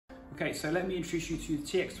Okay, so let me introduce you to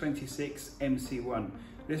the TX26 MC1.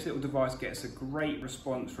 This little device gets a great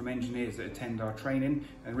response from engineers that attend our training,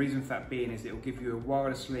 and the reason for that being is it will give you a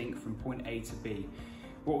wireless link from point A to B.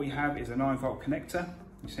 What we have is a 9-volt connector.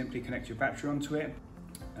 You simply connect your battery onto it,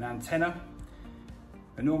 an antenna,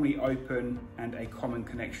 a normally open and a common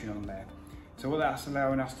connection on there. So what that's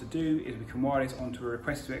allowing us to do is we can wire this onto a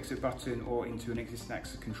request to exit button or into an existing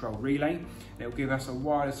access control relay. And it will give us a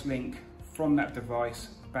wireless link from that device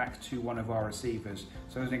back to one of our receivers.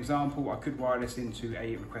 So as an example, I could wire this into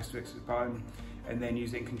a request to exit button and then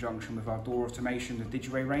use it in conjunction with our door automation, the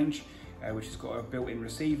DigiWay range, which has got a built-in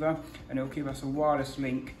receiver, and it will give us a wireless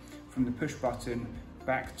link from the push button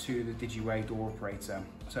back to the DigiWay door operator.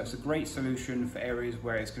 So it's a great solution for areas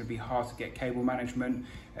where it's going to be hard to get cable management,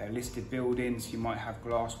 listed buildings, you might have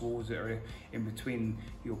glass walls that are in between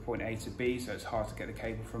your point A to B, so it's hard to get the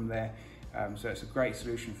cable from there. So it's a great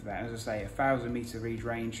solution for that. As I say, 1,000 meter read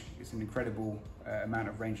range, it's an incredible amount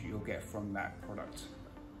of range that you'll get from that product.